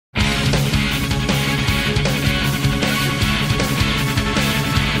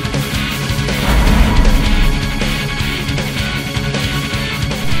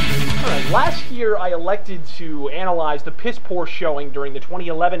Last year, I elected to analyze the piss-poor showing during the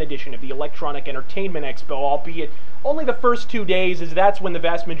 2011 edition of the Electronic Entertainment Expo, albeit only the first 2 days, as that's when the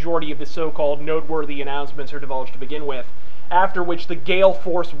vast majority of the so-called noteworthy announcements are divulged to begin with. After which, the gale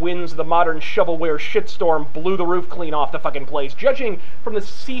force winds of the modern shovelware shitstorm blew the roof clean off the fucking place. Judging from the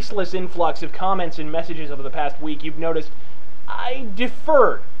ceaseless influx of comments and messages over the past week, you've noticed I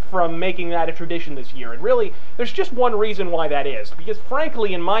deferred from making that a tradition this year. And really, there's just one reason why that is. Because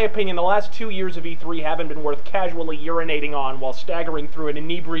frankly, in my opinion, the last 2 years of E3 haven't been worth casually urinating on while staggering through an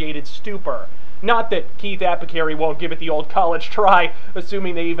inebriated stupor. Not that Keith Apicary won't give it the old college try,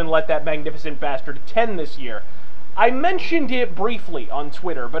 assuming they even let that magnificent bastard attend this year. I mentioned it briefly on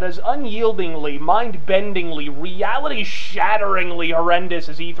Twitter, but as unyieldingly, mind-bendingly, reality-shatteringly horrendous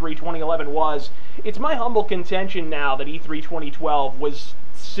as E3 2011 was, it's my humble contention now that E3 2012 was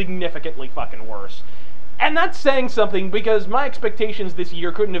significantly fucking worse. And that's saying something, because my expectations this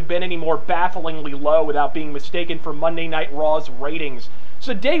year couldn't have been any more bafflingly low without being mistaken for Monday Night Raw's ratings.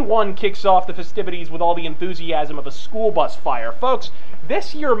 So day one kicks off the festivities with all the enthusiasm of a school bus fire. Folks,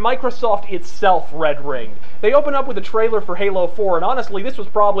 this year Microsoft itself red-ringed. They open up with a trailer for Halo 4, and honestly, this was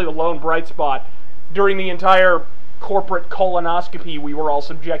probably the lone bright spot during the entire corporate colonoscopy we were all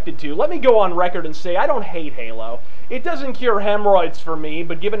subjected to. Let me go on record and say I don't hate Halo. It doesn't cure hemorrhoids for me,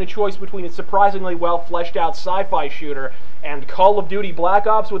 but given a choice between a surprisingly well-fleshed-out sci-fi shooter and Call of Duty Black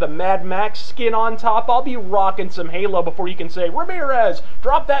Ops with a Mad Max skin on top, I'll be rocking some Halo before you can say, Ramirez,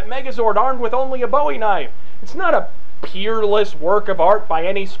 drop that Megazord armed with only a Bowie knife. It's not a peerless work of art by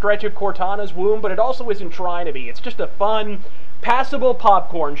any stretch of Cortana's womb, but it also isn't trying to be. It's just a fun, passable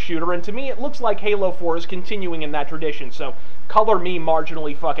popcorn shooter, and to me it looks like Halo 4 is continuing in that tradition, so color me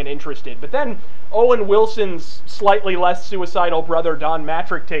marginally fucking interested. But then Owen Wilson's slightly less suicidal brother Don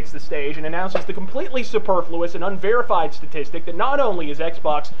Matrick takes the stage and announces the completely superfluous and unverified statistic that not only is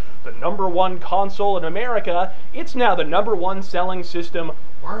Xbox the #1 console in America, it's now the #1 selling system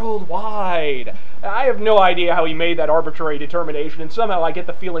worldwide. I have no idea how he made that arbitrary determination, and somehow I get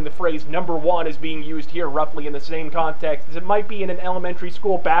the feeling the phrase #1 is being used here roughly in the same context as it might be in an elementary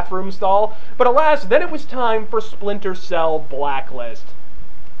school bathroom stall. But alas, then it was time for Splinter Cell Blacklist.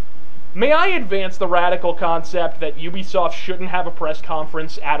 May I advance the radical concept that Ubisoft shouldn't have a press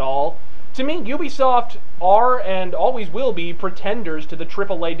conference at all? To me, Ubisoft are and always will be pretenders to the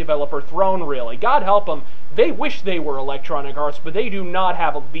AAA developer throne, really. God help them, they wish they were Electronic Arts, but they do not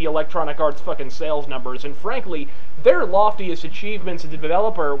have the Electronic Arts fucking sales numbers, and frankly, their loftiest achievements as a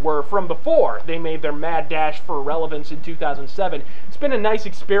developer were from before they made their mad dash for relevance in 2007. It's been a nice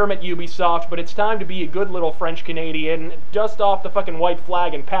experiment, Ubisoft, but it's time to be a good little French-Canadian, dust off the fucking white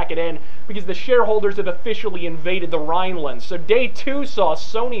flag and pack it in, because the shareholders have officially invaded the Rhinelands. So day 2 saw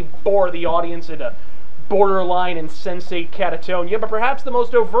Sony bore the audience into borderline insensate catatonia, but perhaps the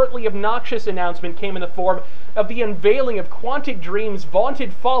most overtly obnoxious announcement came in the form of the unveiling of Quantic Dream's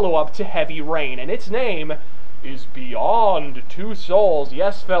vaunted follow-up to Heavy Rain, and its name is Beyond Two Souls.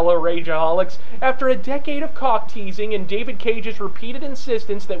 Yes, fellow rageaholics, after a decade of cock-teasing and David Cage's repeated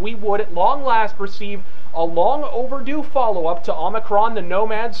insistence that we would at long last receive a long-overdue follow-up to Omicron the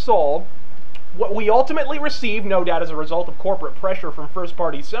Nomad's Soul, what we ultimately received, no doubt as a result of corporate pressure from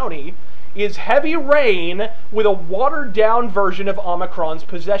first-party Sony, is Heavy Rain with a watered-down version of Omicron's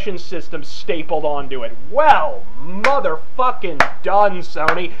possession system stapled onto it. Well, motherfucking done,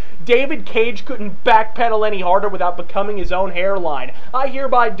 Sony. David Cage couldn't backpedal any harder without becoming his own hairline. I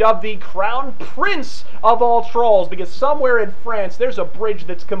hereby dub the Crown Prince of all trolls, because somewhere in France there's a bridge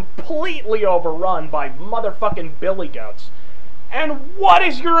that's completely overrun by motherfucking billy goats. And what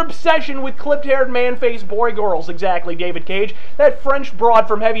is your obsession with clipped-haired man-faced boy girls exactly, David Cage? That French broad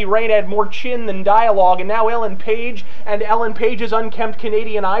from Heavy Rain had more chin than dialogue, and now Ellen Page and Ellen Page's unkempt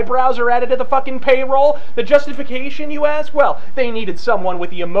Canadian eyebrows are added to the fucking payroll? The justification, you ask? Well, they needed someone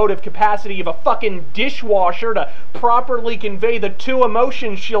with the emotive capacity of a fucking dishwasher to properly convey the 2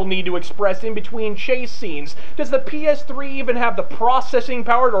 emotions she'll need to express in between chase scenes. Does the PS3 even have the processing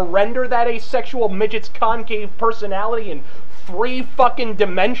power to render that asexual midget's concave personality in 3 fucking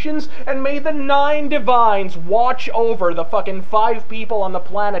dimensions? And may the 9 divines watch over the fucking 5 people on the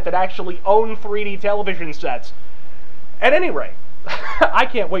planet that actually own 3D television sets. At any rate, I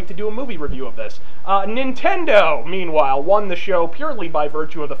can't wait to do a movie review of this. Nintendo, meanwhile, won the show purely by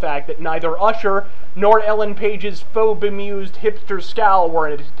virtue of the fact that neither Usher nor Ellen Page's faux-bemused hipster scowl were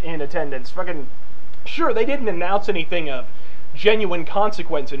in attendance. Fucking, sure, they didn't announce anything of genuine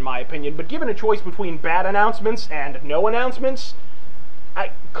consequence, in my opinion, but given a choice between bad announcements and no announcements,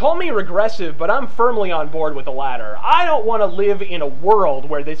 Call me regressive, but I'm firmly on board with the latter. I don't want to live in a world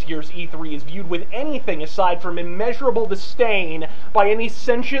where this year's E3 is viewed with anything aside from immeasurable disdain by any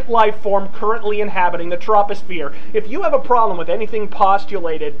sentient life form currently inhabiting the troposphere. If you have a problem with anything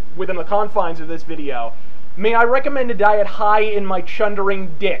postulated within the confines of this video, may I recommend a diet high in my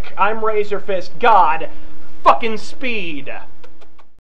chundering dick. I'm Razorfist God fucking Speed.